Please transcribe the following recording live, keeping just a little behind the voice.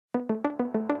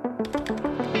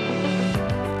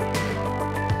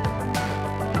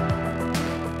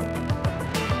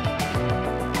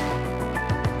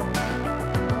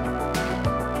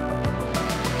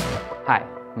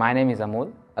My name is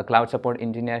Amol, a cloud support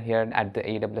engineer here at the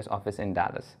AWS office in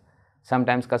Dallas.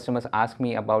 Sometimes customers ask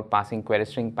me about passing query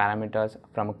string parameters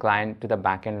from a client to the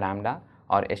backend Lambda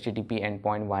or HTTP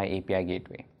endpoint via API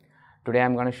gateway. Today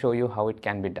I'm going to show you how it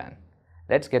can be done.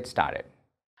 Let's get started.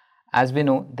 As we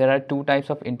know, there are two types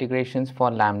of integrations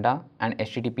for Lambda and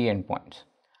HTTP endpoints.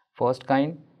 First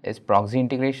kind is proxy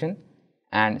integration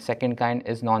and second kind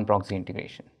is non-proxy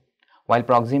integration. While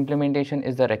proxy implementation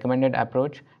is the recommended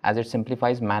approach as it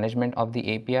simplifies management of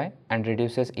the API and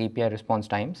reduces API response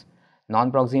times,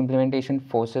 non-proxy implementation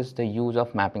forces the use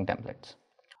of mapping templates.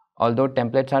 Although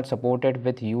templates are supported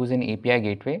with use in API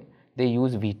gateway, they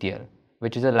use VTL,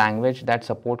 which is a language that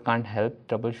support can't help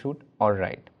troubleshoot or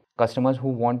write. Customers who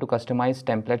want to customize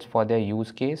templates for their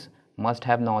use case must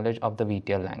have knowledge of the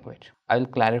VTL language. I will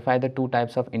clarify the two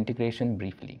types of integration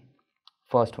briefly.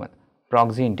 First one,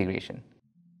 proxy integration.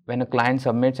 When a client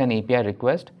submits an API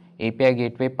request, API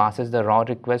gateway passes the raw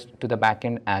request to the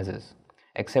backend as is,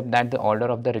 except that the order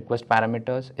of the request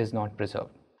parameters is not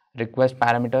preserved. Request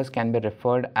parameters can be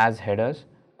referred as headers,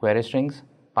 query strings,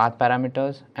 path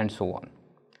parameters, and so on.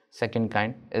 Second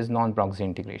kind is non-proxy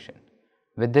integration.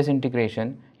 With this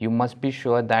integration, you must be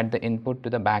sure that the input to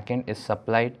the backend is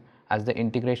supplied as the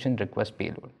integration request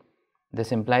payload.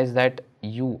 This implies that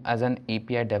you as an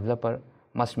API developer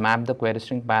must map the query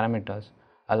string parameters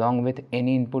along with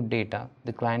any input data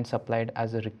the client supplied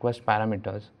as the request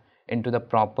parameters into the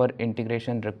proper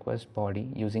integration request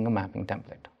body using a mapping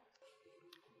template.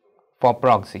 For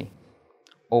proxy,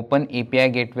 open API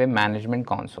Gateway Management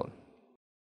Console.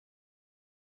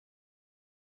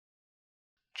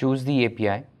 Choose the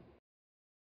API.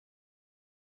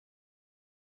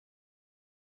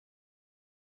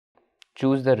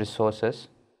 Choose the resources.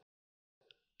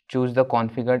 Choose the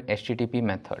configured HTTP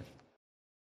method.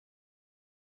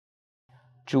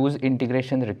 Choose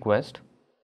integration request.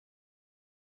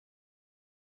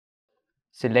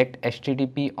 Select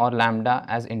HTTP or Lambda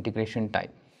as integration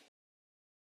type.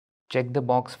 Check the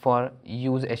box for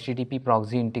use HTTP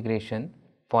proxy integration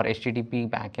for HTTP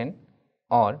backend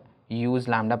or use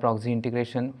Lambda proxy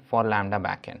integration for Lambda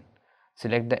backend.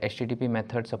 Select the HTTP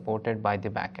method supported by the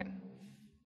backend.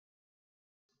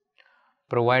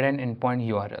 Provide an endpoint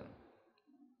URL.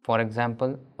 For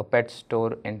example, a pet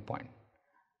store endpoint.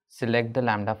 Select the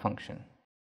Lambda function.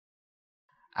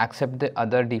 Accept the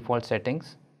other default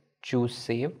settings. Choose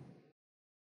Save.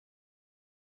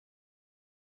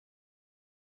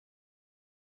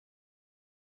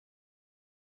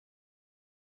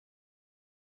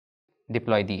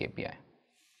 Deploy the API.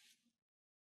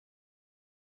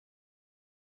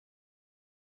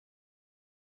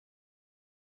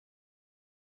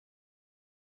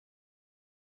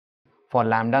 For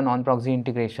Lambda non-proxy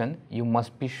integration, you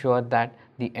must be sure that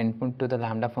the endpoint to the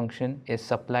Lambda function is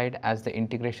supplied as the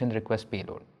integration request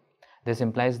payload. This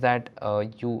implies that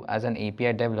you as an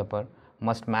API developer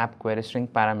must map query string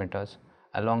parameters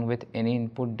along with any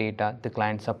input data the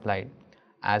client supplied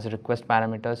as request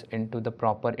parameters into the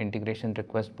proper integration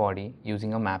request body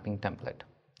using a mapping template.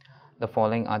 The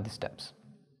following are the steps.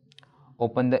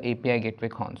 Open the API Gateway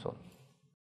console.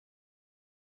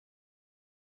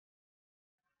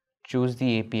 Choose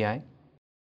the API.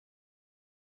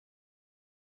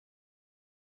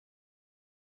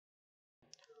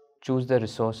 Choose the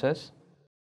resources.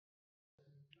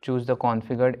 Choose the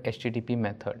configured HTTP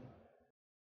method.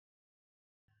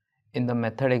 In the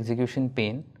method execution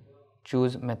pane,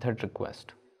 choose method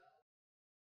request.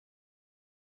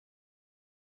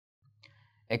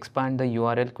 Expand the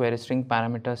URL query string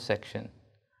parameters section.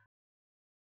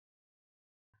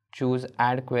 Choose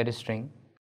add query string.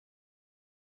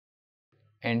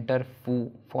 Enter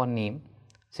foo for name.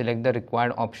 Select the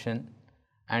required option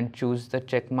and choose the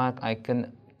checkmark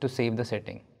icon to save the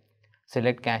setting.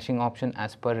 Select caching option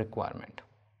as per requirement.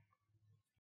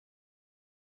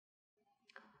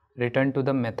 Return to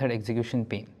the method execution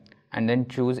pane and then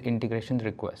choose integration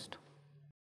request.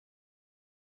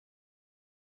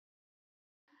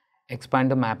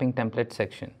 Expand the mapping template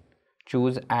section.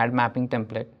 Choose add mapping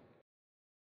template.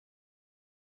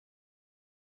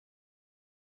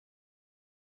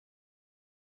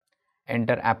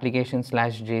 Enter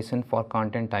application/JSON for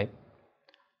content type.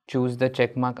 Choose the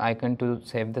checkmark icon to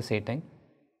save the setting.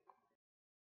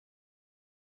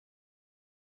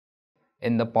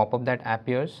 In the pop-up that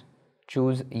appears,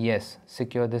 choose yes,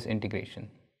 secure this integration.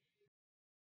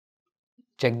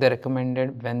 Check the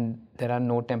recommended when there are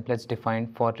no templates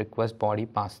defined for request body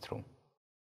pass-through.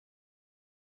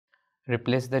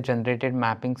 Replace the generated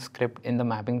mapping script in the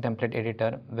mapping template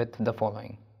editor with the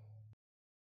following.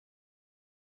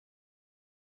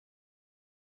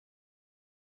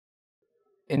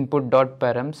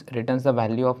 Input.params returns the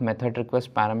value of method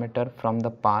request parameter from the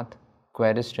path,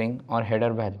 query string or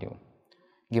header value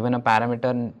given a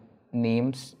parameter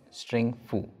names string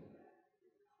foo.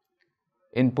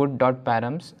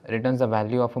 Input.params returns the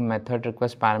value of a method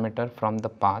request parameter from the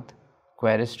path,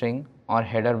 query string or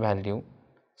header value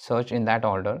search in that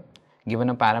order given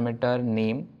a parameter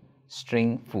name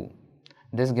string foo.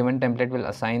 This given template will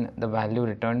assign the value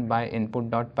returned by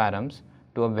input.params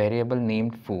to a variable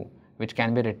named foo, which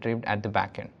can be retrieved at the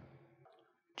backend.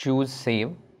 Choose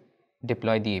save,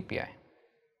 deploy the API.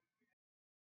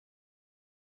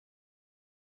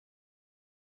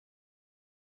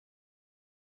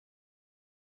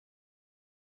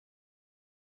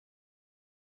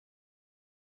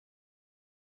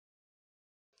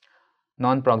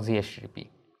 Non-proxy HTTP.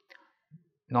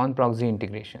 Non-proxy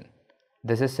integration.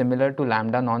 This is similar to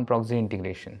Lambda non-proxy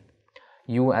integration.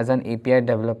 You as an API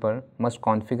developer must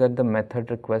configure the method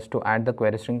request to add the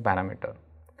query string parameter.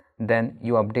 Then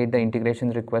you update the integration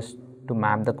request to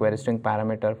map the query string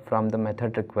parameter from the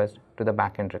method request to the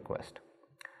backend request.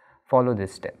 Follow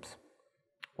these steps.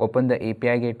 Open the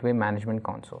API Gateway Management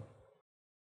Console.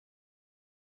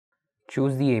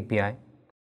 Choose the API.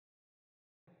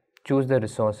 Choose the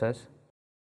resources.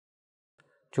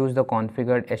 Choose the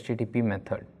configured HTTP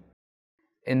method.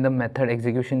 In the method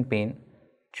execution pane,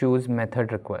 choose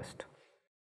method request.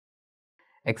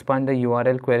 Expand the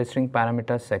URL query string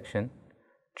parameters section.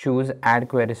 Choose add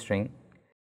query string.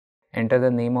 Enter the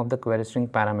name of the query string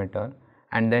parameter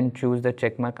and then choose the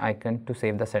checkmark icon to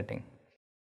save the setting.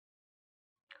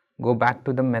 Go back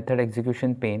to the method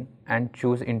execution pane and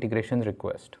choose integration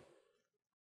request.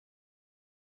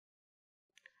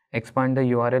 Expand the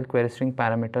URL query string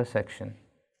parameters section.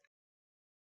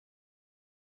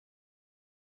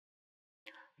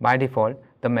 By default,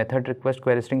 the method request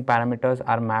query string parameters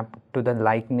are mapped to the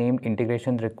like named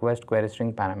integration request query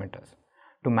string parameters.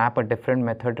 To map a different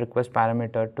method request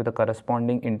parameter to the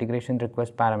corresponding integration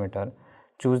request parameter,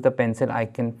 choose the pencil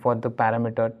icon for the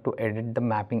parameter to edit the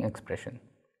mapping expression.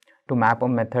 To map a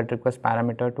method request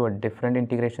parameter to a different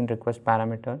integration request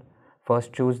parameter,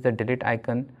 first choose the delete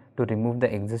icon to remove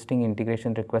the existing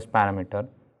integration request parameter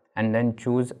and then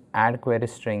choose add query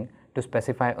string to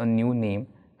specify a new name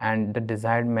and the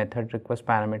desired method request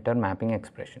parameter mapping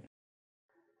expression.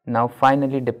 Now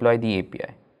finally deploy the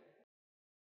API.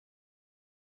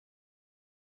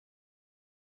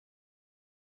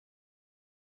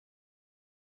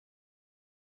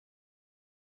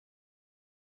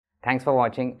 Thanks for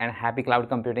watching and happy cloud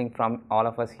computing from all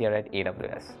of us here at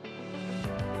AWS.